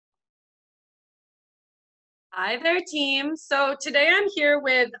Hi there, team. So today I'm here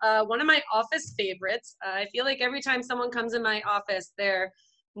with one of my office favorites. I feel like every time someone comes in my office, they're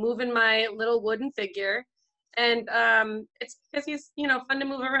moving my little wooden figure. And it's because he's, fun to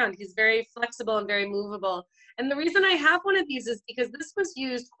move around. He's very flexible and very movable. And the reason I have one of these is because this was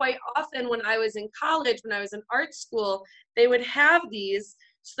used quite often when I was in college, when I was in art school. They would have these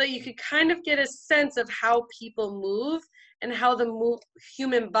so that you could kind of get a sense of how people move and how the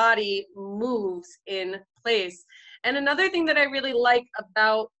human body moves in place. And another thing that I really like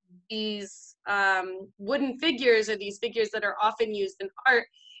about these wooden figures, or these figures that are often used in art,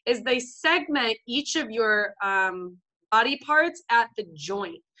 is they segment each of your body parts at the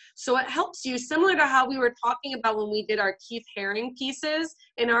joint. So it helps you, similar to how we were talking about when we did our Keith Haring pieces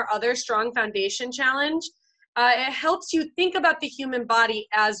in our other Strong Foundation Challenge. It helps you think about the human body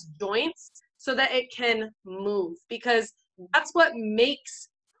as joints so that it can move, because that's what makes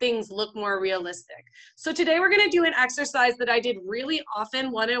things look more realistic. So today we're going to do an exercise that I did really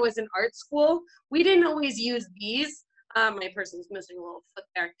often when I was in art school. We didn't always use these. My person's missing a little foot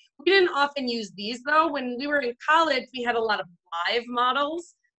there. We didn't often use these though. When we were in college, we had a lot of live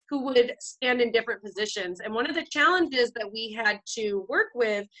models who would stand in different positions. And one of the challenges that we had to work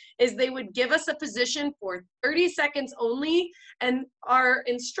with is they would give us a position for 30 seconds only. And our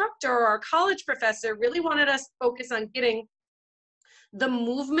instructor or our college professor really wanted us to focus on getting the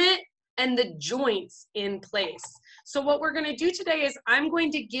movement and the joints in place. So what we're going to do today is I'm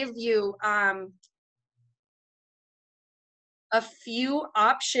going to give you a few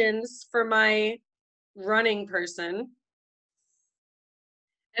options for my running person.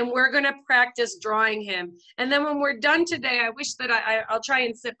 And we're going to practice drawing him. And then when we're done today, I wish that I'll try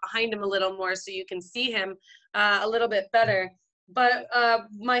and sit behind him a little more so you can see him a little bit better. But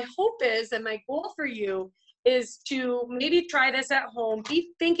my hope is, and my goal for you, is to maybe try this at home. Be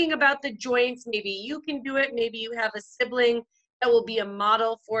thinking about the joints. Maybe you can do it. Maybe you have a sibling that will be a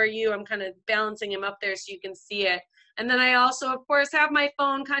model for you. I'm kind of balancing him up there so you can see it. And then I also, of course, have my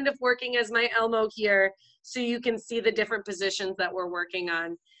phone kind of working as my Elmo here so you can see the different positions that we're working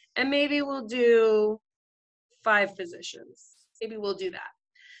on. And maybe we'll do 5 positions. Maybe we'll do that.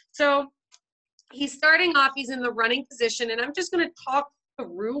 So he's starting off, he's in the running position, and I'm just going to talk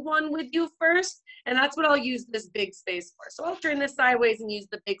through one with you first, and that's what I'll use this big space for. So I'll turn this sideways and use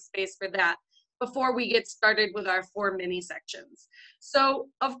the big space for that before we get started with our 4 mini sections. So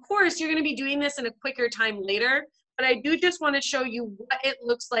of course, you're going to be doing this in a quicker time later, but I do just want to show you what it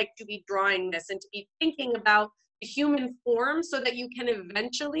looks like to be drawing this and to be thinking about the human form so that you can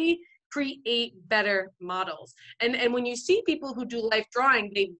eventually create better models. And when you see people who do life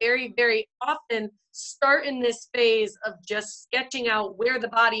drawing, they very, very often start in this phase of just sketching out where the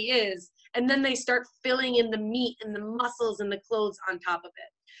body is, and then they start filling in the meat and the muscles and the clothes on top of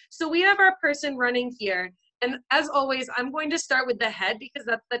it. So we have our person running here. And as always, I'm going to start with the head because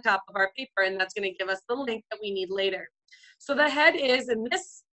that's the top of our paper, and that's going to give us the length that we need later. So the head is, in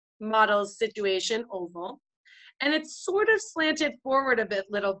this model's situation, oval. And it's sort of slanted forward a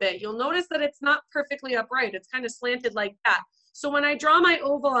little bit. You'll notice that it's not perfectly upright. It's kind of slanted like that. So when I draw my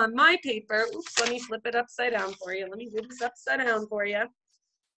oval on my paper, oops, let me flip it upside down for you. Let me do this upside down for you.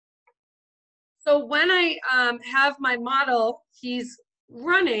 So when I have my model, he's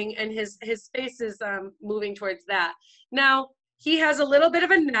running and his face is moving towards that. Now, he has a little bit of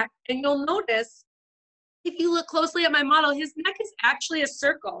a neck, and you'll notice if you look closely at my model, his neck is actually a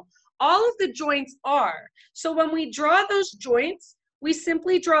circle. All of the joints are. So when we draw those joints, we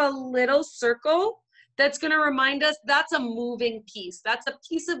simply draw a little circle that's going to remind us that's a moving piece. That's a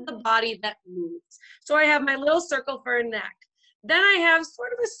piece of the body that moves. So I have my little circle for a neck. Then I have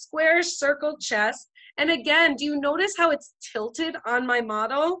sort of a square circle chest. And again, do you notice how it's tilted on my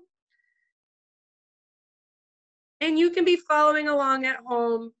model? And you can be following along at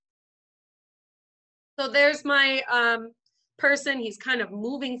home. So there's my person. He's kind of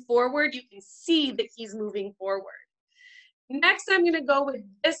moving forward. You can see that he's moving forward. Next, I'm going to go with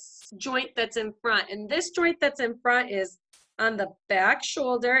this joint that's in front. And this joint that's in front is on the back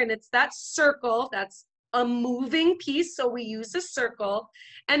shoulder. And it's that circle. That's a moving piece. So we use a circle.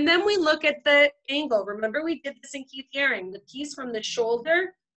 And then we look at the angle. Remember, we did this in Keith Haring, the piece from the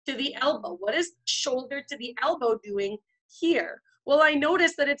shoulder to the elbow. What is the shoulder to the elbow doing here? Well, I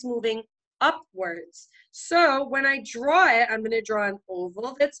notice that it's moving upwards. So when I draw it, I'm going to draw an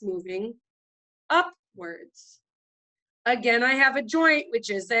oval that's moving upwards. Again, I have a joint, which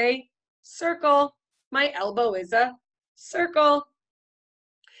is a circle. My elbow is a circle.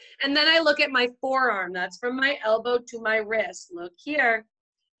 And then I look at my forearm. That's from my elbow to my wrist. Look here.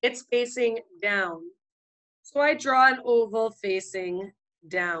 It's facing down. So I draw an oval facing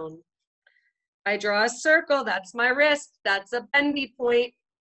down. I draw a circle, that's my wrist, that's a bendy point.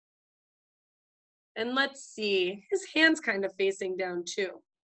 And let's see, his hand's kind of facing down too,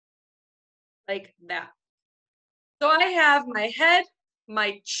 like that. So I have my head,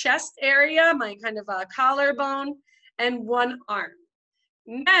 my chest area, my kind of a collarbone, and one arm.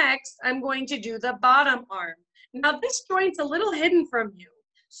 Next, I'm going to do the bottom arm. Now this joint's a little hidden from you.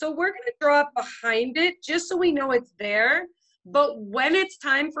 So we're gonna draw up behind it just so we know it's there. But when it's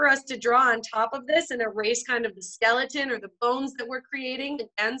time for us to draw on top of this and erase kind of the skeleton or the bones that we're creating,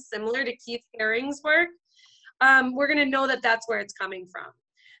 again, similar to Keith Haring's work, we're gonna know that that's where it's coming from.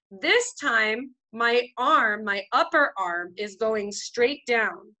 This time, my arm, my upper arm is going straight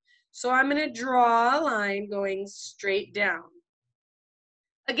down. So I'm gonna draw a line going straight down.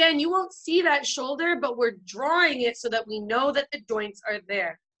 Again, you won't see that shoulder, but we're drawing it so that we know that the joints are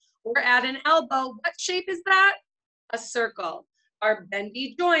there. We're at an elbow. What shape is that? A circle. Our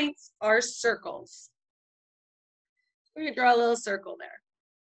bendy joints are circles. We're gonna draw a little circle there.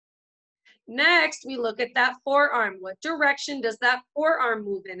 Next, we look at that forearm. What direction does that forearm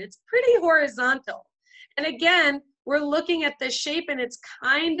move in? It's pretty horizontal. And again, we're looking at the shape and it's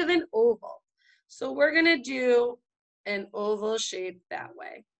kind of an oval. So we're gonna do an oval shape that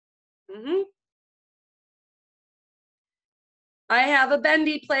way. I have a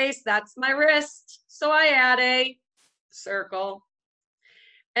bendy place, that's my wrist. So I add a circle.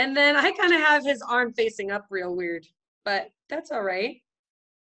 And then I kind of have his arm facing up real weird, but that's all right.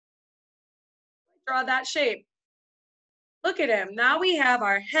 Draw that shape. Look at him. Now we have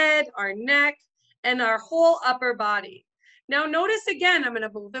our head, our neck, and our whole upper body. Now notice again, I'm going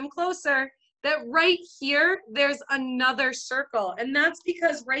to move him closer, that right here, there's another circle. And that's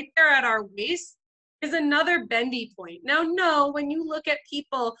because right there at our waist is another bendy point. Now, no, when you look at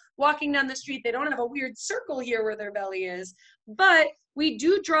people walking down the street, they don't have a weird circle here where their belly is. But we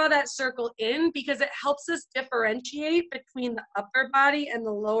do draw that circle in because it helps us differentiate between the upper body and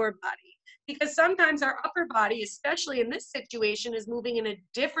the lower body. Because sometimes our upper body, especially in this situation, is moving in a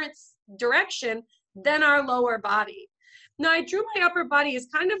different direction than our lower body. Now I drew my upper body as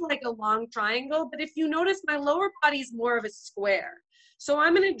kind of like a long triangle, but if you notice, my lower body is more of a square. So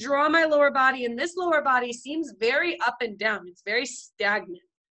I'm going to draw my lower body, and this lower body seems very up and down. It's very stagnant.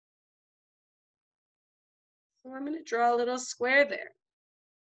 So I'm going to draw a little square there.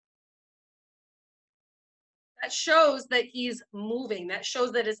 That shows that he's moving. That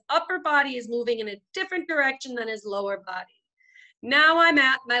shows that his upper body is moving in a different direction than his lower body. Now I'm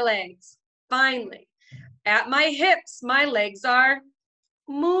at my legs, finally. At my hips, my legs are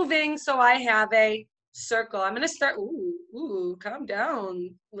moving, so I have a circle. I'm going to start, calm down,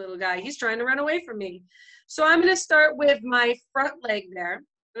 little guy. He's trying to run away from me. So I'm going to start with my front leg there,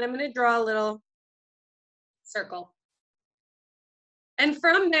 and I'm going to draw a little circle. And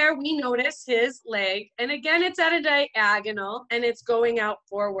from there, we notice his leg. And again, it's at a diagonal, and it's going out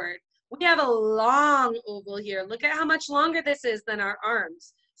forward. We have a long oval here. Look at how much longer this is than our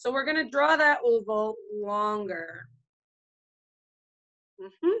arms. So we're going to draw that oval longer.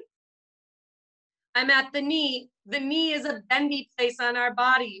 I'm at the knee. The knee is a bendy place on our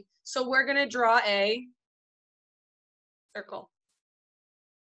body. So we're going to draw a circle.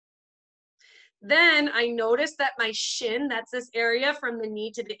 Then I notice that my shin, that's this area from the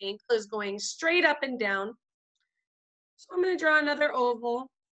knee to the ankle, is going straight up and down. So I'm going to draw another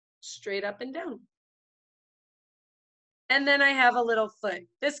oval straight up and down. And then I have a little foot.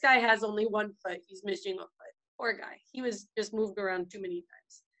 This guy has only one foot. He's missing a foot. Poor guy. He was just moved around too many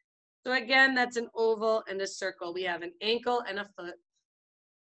times. So again, that's an oval and a circle. We have an ankle and a foot.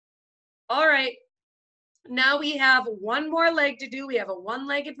 All right. Now we have one more leg to do. We have a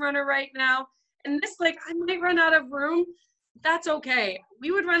one-legged runner right now. And this leg, I might run out of room. That's okay.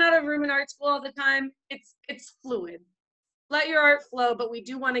 We would run out of room in art school all the time. It's fluid. Let your art flow, but we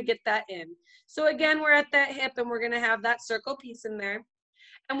do want to get that in. So again, we're at that hip, and we're going to have that circle piece in there.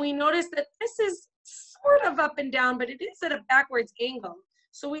 And we notice that this is sort of up and down, but it is at a backwards angle.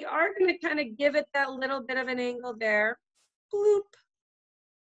 So we are going to kind of give it that little bit of an angle there. Bloop.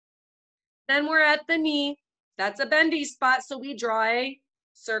 Then we're at the knee. That's a bendy spot, so we draw a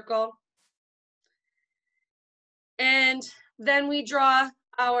circle. And then we draw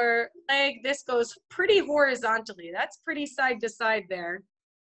our leg. This goes pretty horizontally. That's pretty side to side there.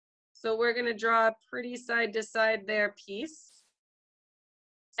 So we're going to draw a pretty side to side there piece.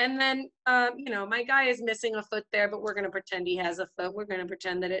 And then, you know, my guy is missing a foot there, but we're going to pretend he has a foot. We're going to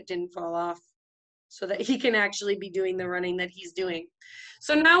pretend that it didn't fall off so that he can actually be doing the running that he's doing.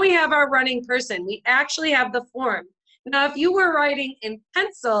 So now we have our running person. We actually have the form. Now, if you were writing in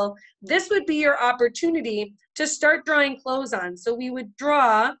pencil, this would be your opportunity to start drawing clothes on. So we would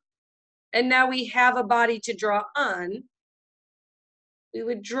draw And now we have a body to draw on. We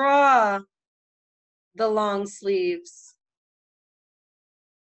would draw the long sleeves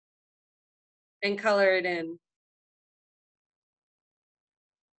and color it in.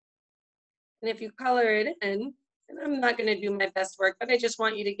 And if you color it in, and I'm not going to do my best work, but I just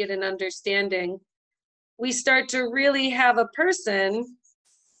want you to get an understanding. We start to really have a person.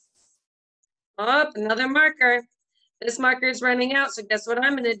 Oh, another marker. This marker is running out, so guess what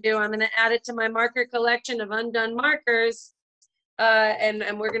I'm going to do? I'm going to add it to my marker collection of undone markers,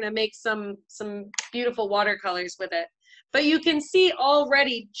 and we're going to make some beautiful watercolors with it. But you can see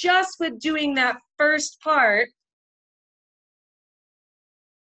already, just with doing that first part,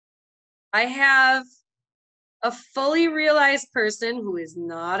 I have a fully realized person who is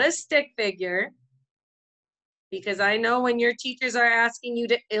not a stick figure, because I know when your teachers are asking you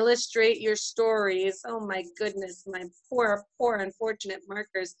to illustrate your stories, oh my goodness, my poor, poor unfortunate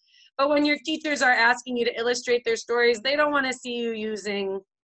markers. But when your teachers are asking you to illustrate their stories, they don't want to see you using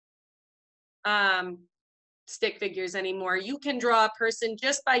stick figures anymore. You can draw a person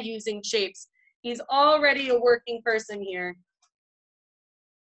just by using shapes. He's already a working person here.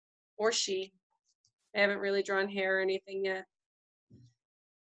 Or she. I haven't really drawn hair or anything yet.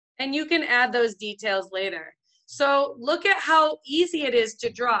 And you can add those details later. So look at how easy it is to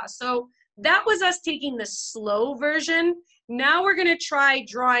draw. So that was us taking the slow version. Now we're gonna try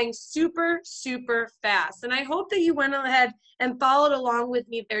drawing super, super fast. And I hope that you went ahead and followed along with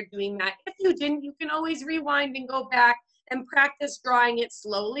me there doing that. If you didn't, you can always rewind and go back and practice drawing it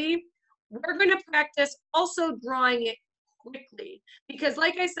slowly. We're gonna practice also drawing it quickly, because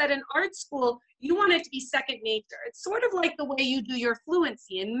like I said, in art school, you want it to be second nature. It's sort of like the way you do your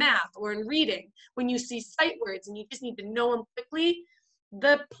fluency in math or in reading. When you see sight words and you just need to know them quickly,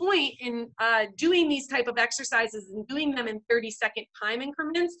 the point in doing these type of exercises and doing them in 30-second time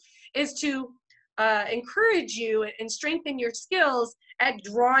increments is to encourage you and strengthen your skills at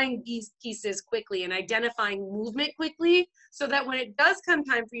drawing these pieces quickly and identifying movement quickly, so that when it does come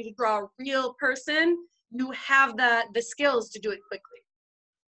time for you to draw a real person, you have the skills to do it quickly.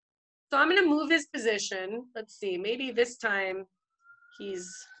 So I'm going to move his position. Let's see, maybe this time he's,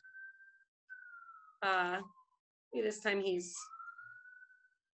 maybe this time he's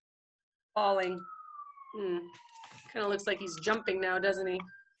falling. Kind of looks like he's jumping now, doesn't he?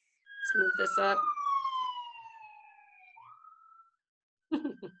 Let's move this up.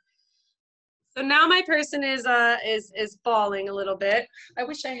 So now my person is falling a little bit. I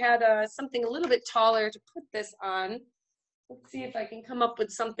wish I had something a little bit taller to put this on. Let's see if I can come up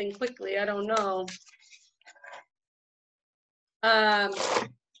with something quickly. I don't know.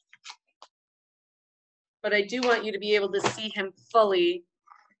 But I do want you to be able to see him fully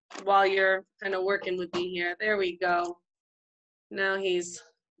while you're kind of working with me here. There we go. Now he's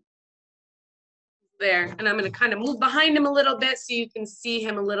there. And I'm going to kind of move behind him a little bit so you can see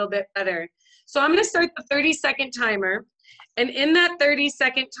him a little bit better. So I'm going to start the 30-second timer. And in that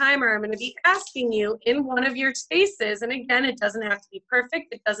 30-second timer, I'm going to be asking you in one of your spaces, and again, it doesn't have to be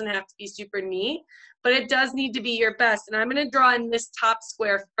perfect, it doesn't have to be super neat, but it does need to be your best. And I'm going to draw in this top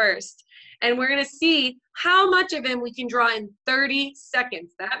square first. And we're going to see how much of him we can draw in 30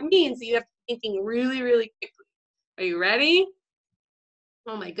 seconds. That means that you have to be thinking really, really quickly. Are you ready?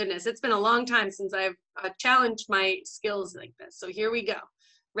 Oh my goodness, it's been a long time since I've challenged my skills like this. So here we go.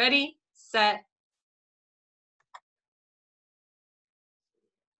 Ready, set.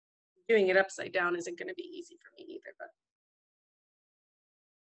 Doing it upside down isn't going to be easy for me either, but.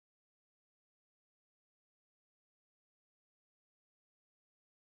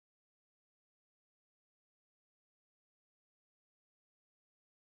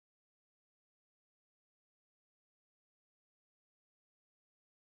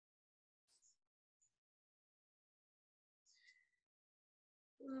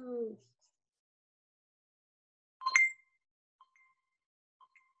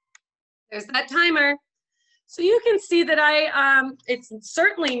 There's that timer. So you can see that it's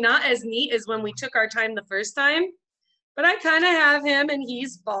certainly not as neat as when we took our time the first time, but I kind of have him and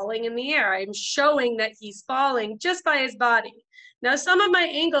he's falling in the air. I'm showing that he's falling just by his body. Now, some of my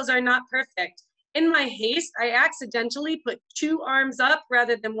angles are not perfect. In my haste, I accidentally put 2 arms up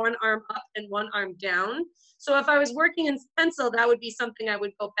rather than 1 arm up and 1 arm down. So if I was working in pencil, that would be something I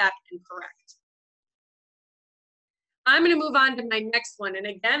would go back and correct. I'm going to move on to my next one. And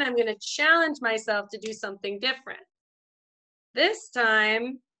again, I'm going to challenge myself to do something different. This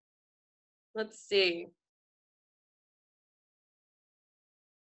time, let's see.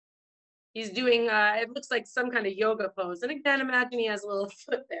 He's doing, it looks like some kind of yoga pose. And again, imagine he has a little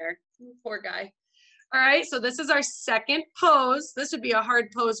foot there. Poor guy. All right, so this is our second pose. This would be a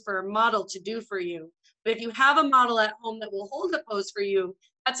hard pose for a model to do for you. But if you have a model at home that will hold a pose for you,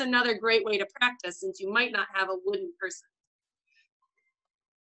 that's another great way to practice since you might not have a wooden person.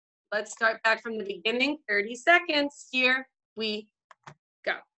 Let's start back from the beginning, 30 seconds. Here we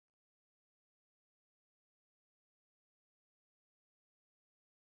go.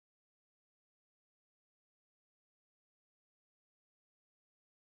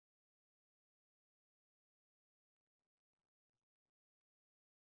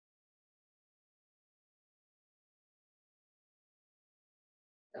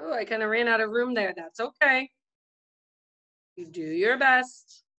 Oh, I kind of ran out of room there. That's okay. You do your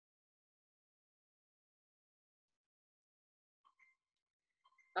best.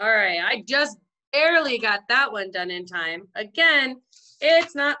 All right, I just barely got that one done in time. Again,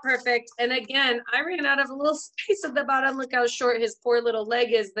 it's not perfect. And again, I ran out of a little space at the bottom. Look how short his poor little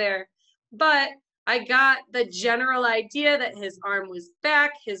leg is there. But I got the general idea that his arm was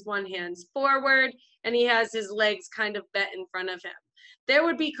back, his one hand's forward, and he has his legs kind of bent in front of him. There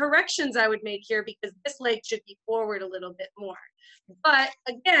would be corrections I would make here because this leg should be forward a little bit more. But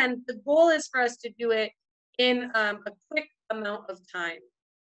again, the goal is for us to do it in a quick amount of time.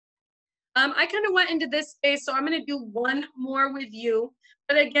 I kind of went into this space, so I'm going to do one more with you.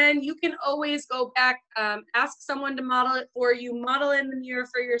 But again, you can always go back, ask someone to model it for you, model in the mirror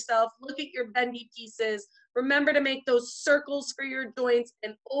for yourself, look at your bendy pieces. Remember to make those circles for your joints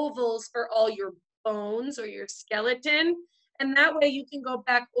and ovals for all your bones or your skeleton. And that way you can go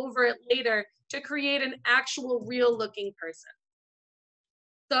back over it later to create an actual real looking person.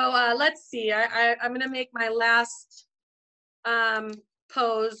 So let's see, I'm going to make my last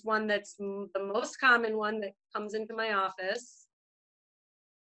pose, one that's the most common one that comes into my office.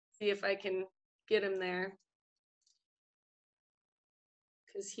 See if I can get him there.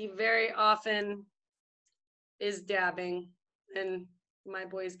 Because he very often is dabbing and my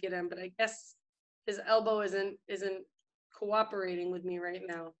boys get him, but I guess his elbow isn't cooperating with me right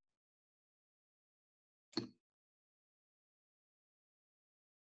now.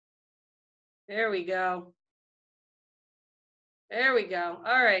 There we go. There we go.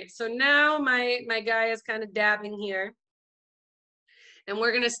 All right, so now my guy is kind of dabbing here. And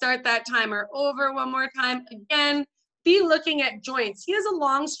we're gonna start that timer over one more time. Again, be looking at joints. He has a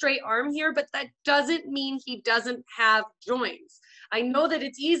long straight arm here, but that doesn't mean he doesn't have joints. I know that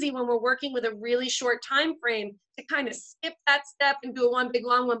it's easy when we're working with a really short time frame to kind of skip that step and do a one big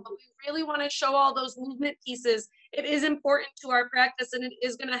long one, but we really wanna show all those movement pieces. It is important to our practice and it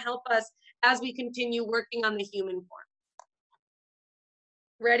is gonna help us as we continue working on the human form.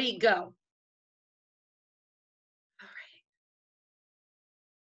 Ready, go. All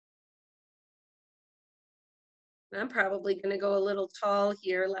right. I'm probably gonna go a little tall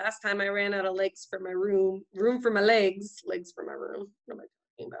here. Last time I ran out of legs for my room for my legs for my room. What am I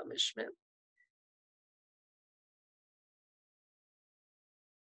talking about, Ms. Schmidt?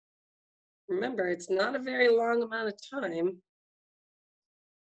 Remember, it's not a very long amount of time.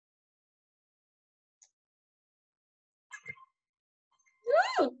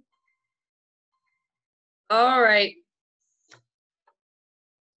 Woo! All right.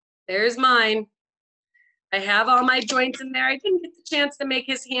 There's mine. I have all my joints in there. I didn't get the chance to make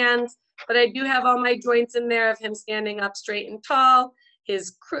his hands, but I do have all my joints in there of him standing up straight and tall,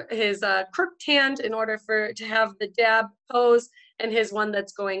 his crooked hand in order to have the dab pose, and his one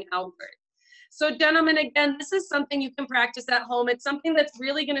that's going outward. So gentlemen, again, this is something you can practice at home. It's something that's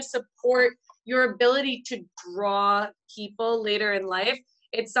really going to support your ability to draw people later in life.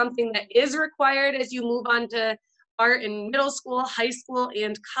 It's something that is required as you move on to art in middle school, high school,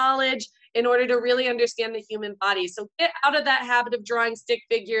 and college in order to really understand the human body. So get out of that habit of drawing stick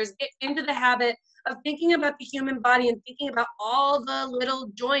figures, get into the habit of thinking about the human body and thinking about all the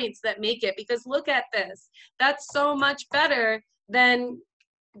little joints that make it, because look at this. That's so much better than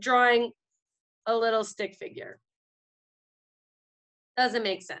drawing a little stick figure. Doesn't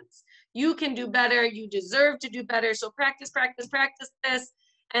make sense. You can do better. You deserve to do better. So practice, practice, practice this,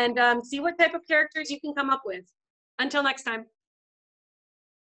 and see what type of characters you can come up with. Until next time.